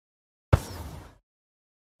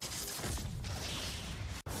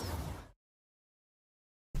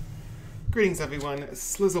Greetings everyone,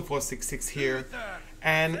 Slizzle466 here,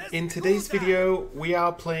 and in today's video we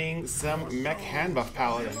are playing some Mech Handbuff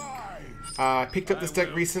Paladin. I picked up this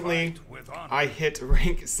deck recently. I hit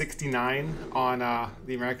rank 69 on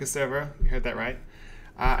the America server, you heard that right,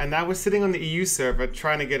 and now we're sitting on the EU server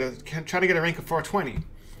trying to get a rank of 420.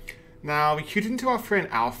 Now we queued into our friend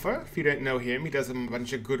Alpha. If you don't know him, he does a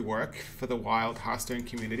bunch of good work for the wild Hearthstone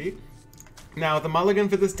community. Now the mulligan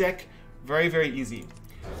for this deck, very easy.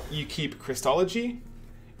 You keep Christology,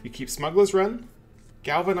 you keep Smuggler's Run,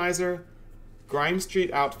 Galvanizer, Grime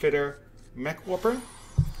Street Outfitter, Mech Warper,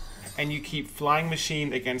 and you keep Flying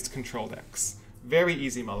Machine against control decks. Very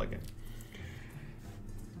easy mulligan.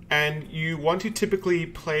 And you want to typically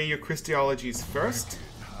play your Christologies first,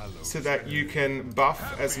 so that you can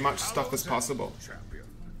buff as much stuff as possible.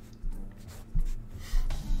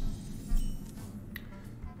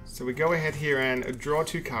 So we go ahead here and draw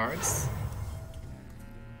 2 cards.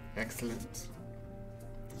 Excellent.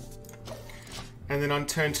 And then on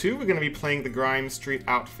turn 2, we're going to be playing the Grime Street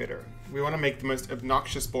Outfitter. We want to make the most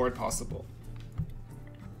obnoxious board possible.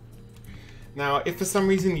 Now, if for some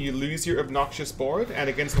reason you lose your obnoxious board, and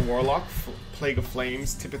against a Warlock, Plague of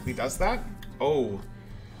Flames typically does that.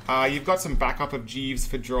 You've got some backup of Jeeves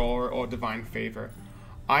for draw or Divine Favor.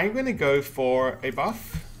 I'm going to go for a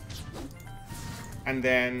buff, and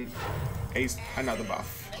then another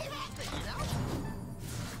buff.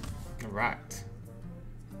 Alright.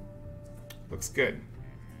 Looks good.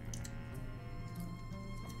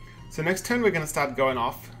 So next turn we're going to start going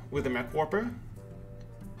off with the Mech Warper.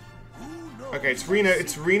 Okay, it's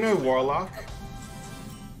Reno Warlock.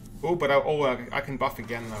 Oh, but I can buff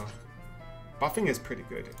again though. Buffing is pretty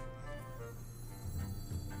good.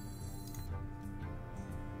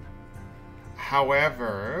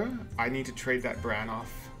 However, I need to trade that Bran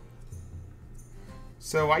off.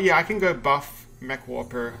 So yeah, I can go buff Mech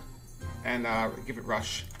Warper and give it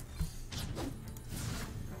Rush.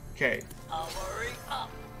 Okay. Powering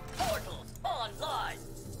up. Portals online.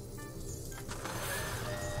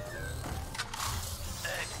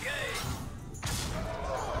 Engage.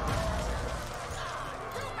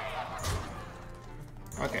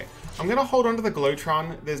 Okay, I'm gonna hold on to the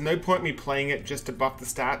Glowtron. There's no point me playing it just to buff the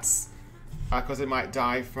stats, because it might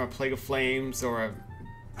die from a Plague of Flames or a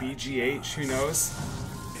BGH, who knows.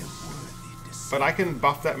 But I can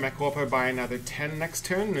buff that Mech Warper by another 10 next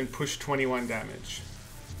turn and push 21 damage.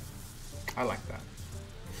 I like that.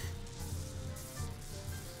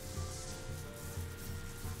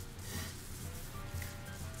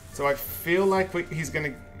 So I feel like he's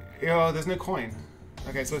gonna... Oh, there's no coin.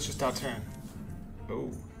 Okay, so it's just our turn. Oh,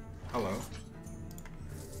 hello.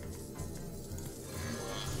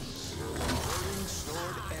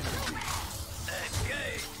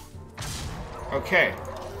 Okay.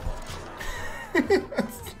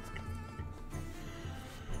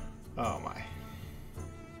 Oh my.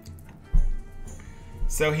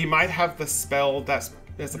 So he might have the spell there's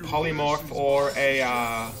a polymorph or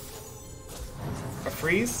a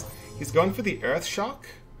freeze. He's going for the Earth Shock,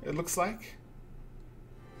 it looks like.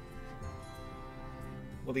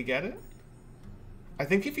 Will he get it? I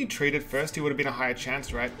think if he traded first, he would have been a higher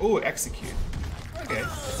chance, right? Oh, execute. Okay.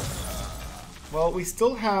 Well, we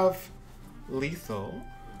still have lethal.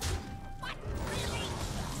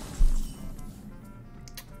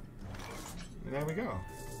 And there we go.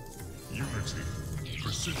 Unity,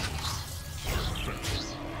 precision, perfection.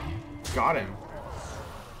 Got him.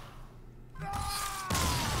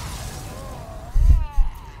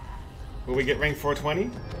 Will we get rank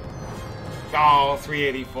 420? Oh,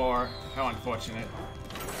 384. How unfortunate.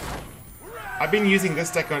 I've been using this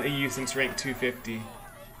deck on EU since rank 250.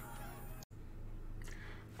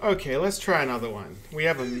 Okay, let's try another one. We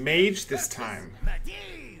have a mage this time.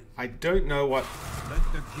 I don't know what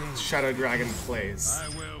Shadow Dragon plays.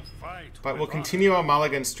 But we'll continue our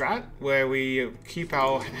mulligan strat, where we keep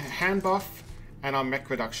our hand buff and our mech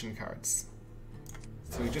reduction cards.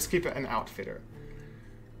 So we just keep it an outfitter.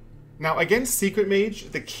 Now against Secret Mage,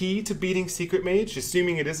 the key to beating Secret Mage,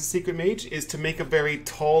 assuming it is a Secret Mage, is to make a very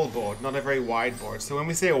tall board, not a very wide board. So when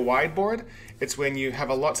we say a wide board, it's when you have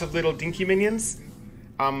lots of little dinky minions.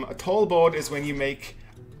 A tall board is when you make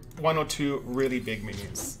 1 or 2 really big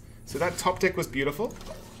minions. So that top deck was beautiful.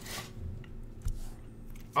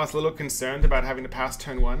 I was a little concerned about having to pass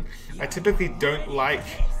turn 1. I typically don't like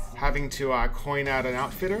having to coin out an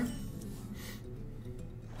outfitter.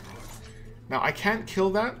 Now I can't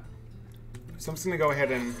kill that, so I'm just going to go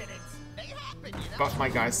ahead and buff my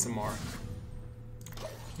guys some more.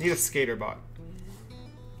 Need a skater bot.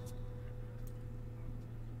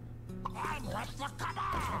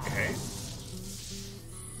 Okay.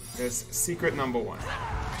 There's secret number 1.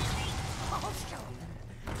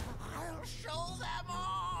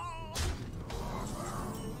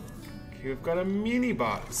 You've got a mini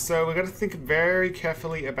bot, so we've got to think very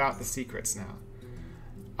carefully about the secrets now.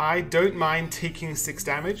 I don't mind taking 6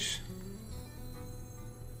 damage.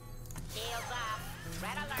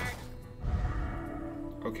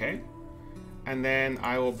 Okay. And then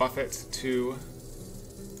I will buff it to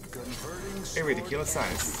a ridiculous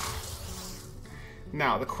size.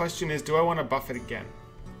 Now, the question is, do I want to buff it again?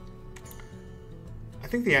 I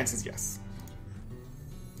think the answer is yes.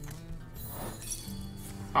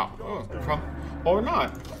 Oh, or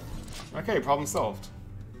not. Okay, problem solved.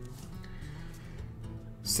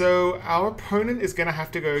 So our opponent is gonna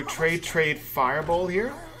have to go trade fireball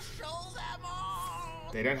here.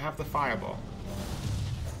 They don't have the fireball.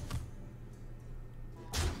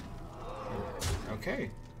 Okay.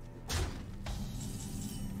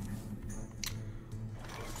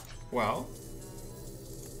 Well,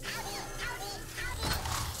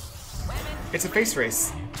 it's a face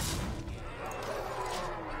race.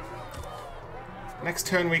 Next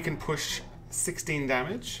turn we can push 16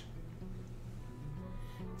 damage.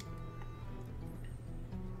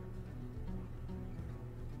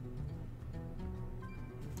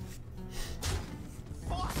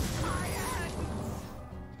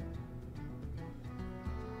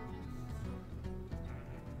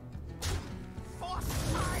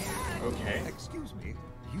 Okay. Excuse me.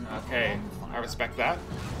 Okay, I respect that.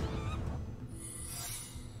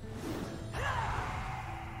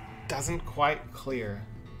 Doesn't quite clear.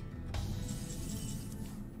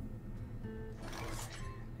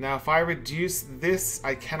 Now if I reduce this,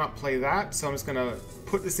 I cannot play that, so I'm just gonna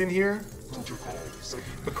put this in here.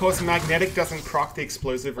 Because magnetic doesn't proc the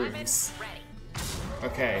explosive runes.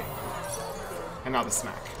 Okay. Another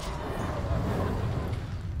smack.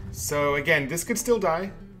 So again, this could still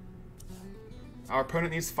die. Our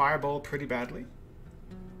opponent needs fireball pretty badly.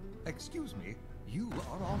 Excuse me. You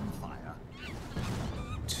are on fire.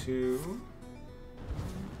 2.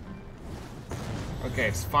 Okay,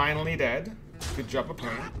 it's finally dead. Good job,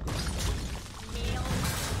 opponent.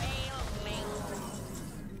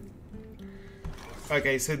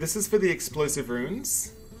 Okay, so this is for the explosive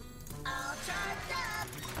runes.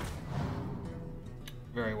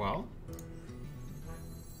 Very well.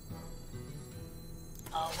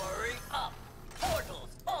 Hurry up! Portals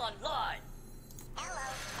online!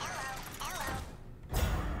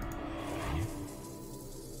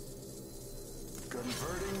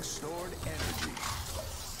 Converting stored energy.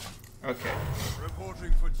 Okay.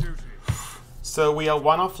 Reporting for duty. So we are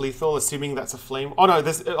 1 off lethal, assuming that's a flame. Oh no,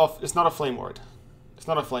 it's not a flame ward. It's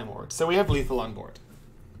not a flame ward. So we have lethal on board.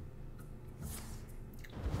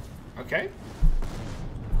 Okay.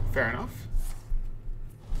 Fair enough.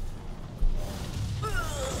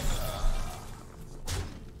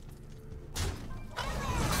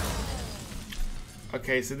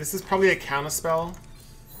 Okay, so this is probably a counterspell.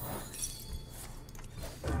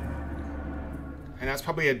 And that's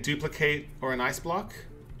probably a duplicate or an ice block.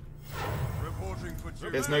 Reporting for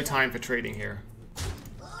duty. There's no time for trading here.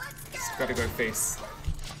 Just gotta go face.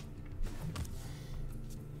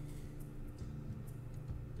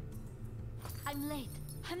 I'm late.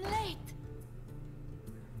 I'm late.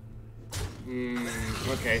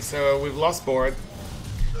 Okay, so we've lost board.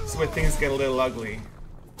 This is where things get a little ugly.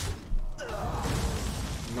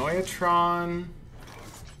 Noyatron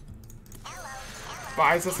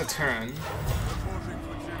buys us a turn. Reporting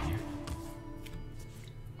for duty.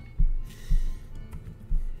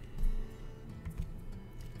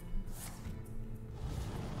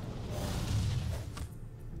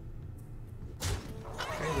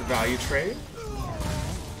 Okay, the value trade.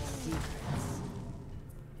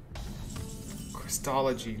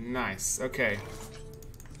 Crystology, nice. Okay.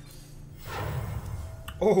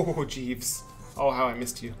 Oh, Jeeves. Oh, how I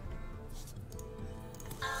missed you.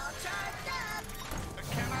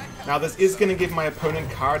 Now this is going to give my opponent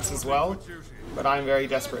cards as well, but I'm very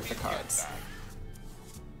desperate for cards.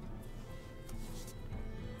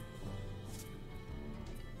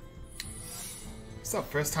 So,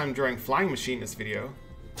 first time drawing Flying Machine this video.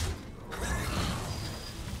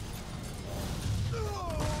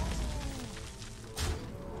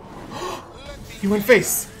 He went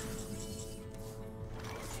face!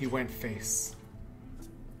 He went face.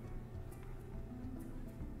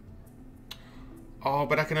 Oh,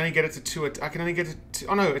 but I can only get it to 2. I can only get it to...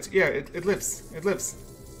 Oh no, it's... Yeah, it lives. It lives.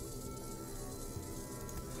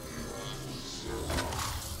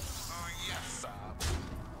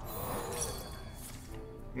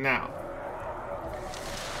 Now,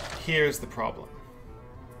 here's the problem.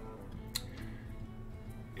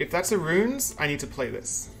 If that's a runes, I need to play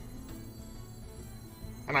this.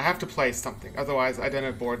 And I have to play something, otherwise I don't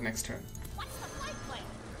have board next turn.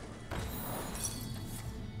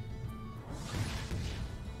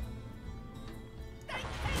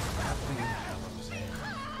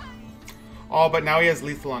 Oh, but now he has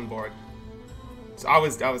lethal on board. So I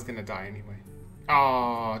was gonna die anyway.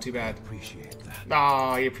 Oh, too bad. Appreciate that.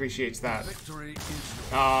 Oh, he appreciates that. Victory is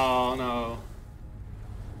Oh no.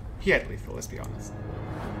 He had lethal, let's be honest.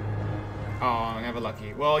 Oh, never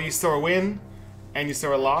lucky. Well, you saw a win, and you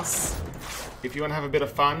saw a loss. If you want to have a bit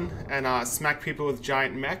of fun and smack people with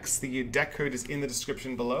giant mechs, the deck code is in the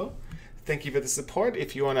description below. Thank you for the support.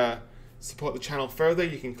 If you want to support the channel further,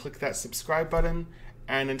 you can click that subscribe button.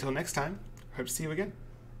 And until next time, hope to see you again.